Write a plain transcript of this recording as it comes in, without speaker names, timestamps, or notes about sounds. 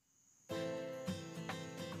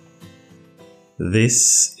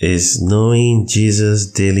This is Knowing Jesus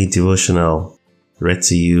Daily Devotional, read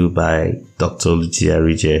to you by Dr. Oluchi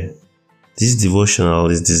Arije. This devotional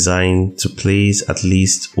is designed to place at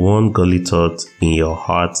least one godly thought in your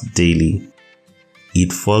heart daily.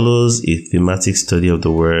 It follows a thematic study of the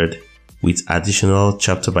Word with additional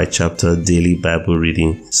chapter-by-chapter daily Bible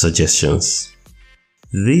reading suggestions.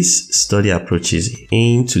 These study approaches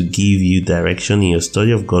aim to give you direction in your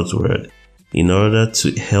study of God's Word in order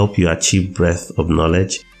to help you achieve breadth of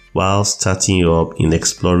knowledge while starting you up in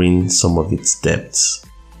exploring some of its depths.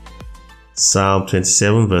 Psalm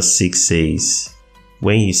 27 verse 6 says,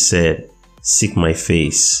 "When you said, 'Seek my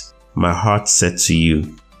face,' my heart said to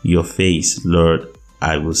you, 'Your face, Lord,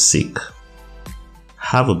 I will seek.'"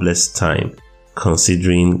 Have a blessed time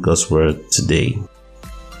considering God's Word today.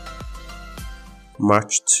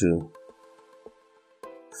 March 2.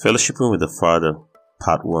 Fellowshipping with the Father,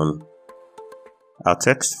 Part 1. Our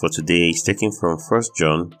text for today is taken from 1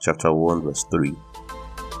 John chapter 1 verse 3.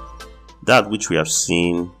 "That which we have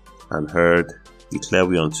seen and heard declare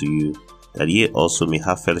we unto you, that ye also may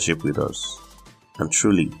have fellowship with us. And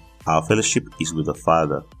truly, our fellowship is with the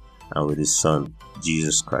Father and with His Son,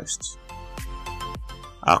 Jesus Christ."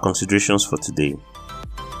 Our considerations for today.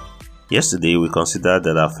 Yesterday, we considered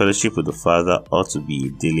that our fellowship with the Father ought to be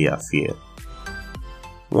a daily affair.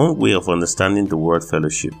 One way of understanding the word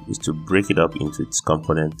fellowship is to break it up into its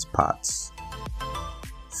component parts.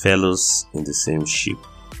 Fellows in the same ship.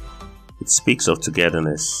 It speaks of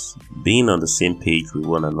togetherness, being on the same page with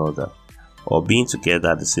one another, or being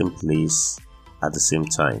together at the same place at the same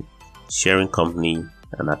time, sharing company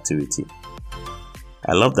and activity.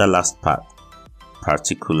 I love that last part,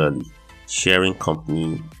 particularly sharing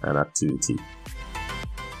company and activity.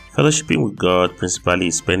 Fellowshipping with God principally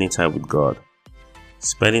is spending time with God.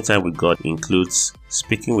 Spending time with God includes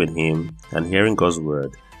speaking with Him and hearing God's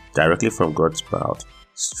word directly from God's mouth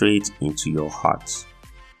straight into your heart,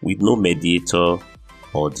 with no mediator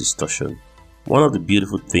or distortion. One of the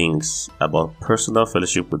beautiful things about personal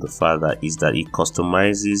fellowship with the Father is that He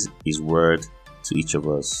customizes His word to each of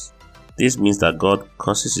us. This means that God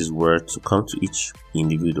causes His word to come to each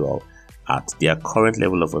individual at their current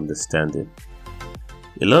level of understanding.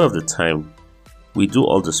 A lot of the time, we do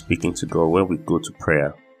all the speaking to God when we go to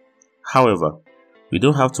prayer. However, we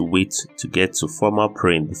don't have to wait to get to formal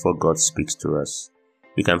praying before God speaks to us.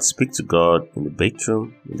 We can speak to God in the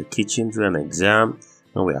bedroom, in the kitchen, during an exam,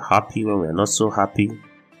 when we are happy, when we are not so happy,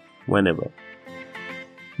 whenever.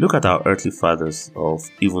 Look at our earthly fathers or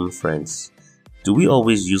even friends. Do we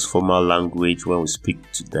always use formal language when we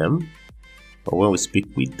speak to them or when we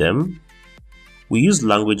speak with them? We use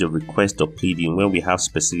language of request or pleading when we have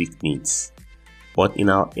specific needs. But in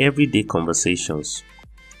our everyday conversations,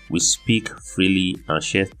 we speak freely and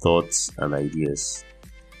share thoughts and ideas.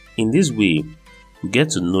 In this way, we get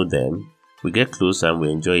to know them, we get closer, and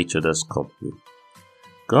we enjoy each other's company.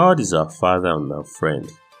 God is our Father and our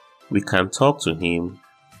friend. We can talk to Him,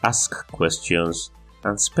 ask questions,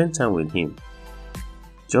 and spend time with Him,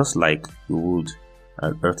 just like we would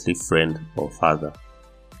an earthly friend or father.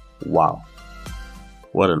 Wow,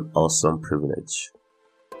 what an awesome privilege.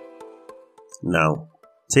 Now,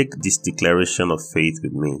 take this declaration of faith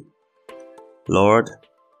with me. Lord,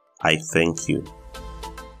 I thank you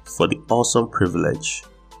for the awesome privilege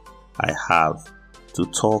I have to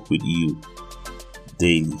talk with you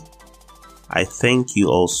daily. I thank you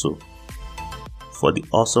also for the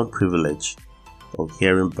awesome privilege of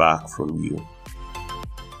hearing back from you.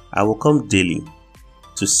 I will come daily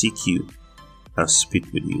to seek you and speak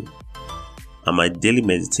with you, and my daily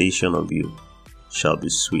meditation of you shall be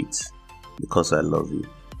sweet, because I love you.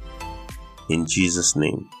 In Jesus'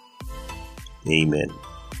 name, amen.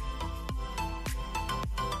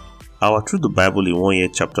 Our Through the Bible in 1 Year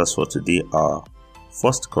chapters for today are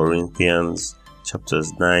 1 Corinthians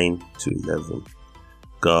chapters 9 to 11.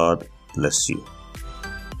 God bless you.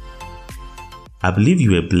 I believe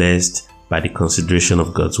you were blessed by the consideration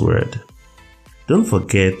of God's Word. Don't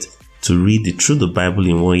forget to read the Through the Bible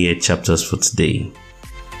in 1 Year chapters for today.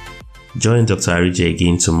 Join Dr. Arije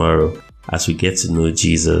again tomorrow as we get to know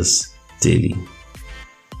Jesus daily.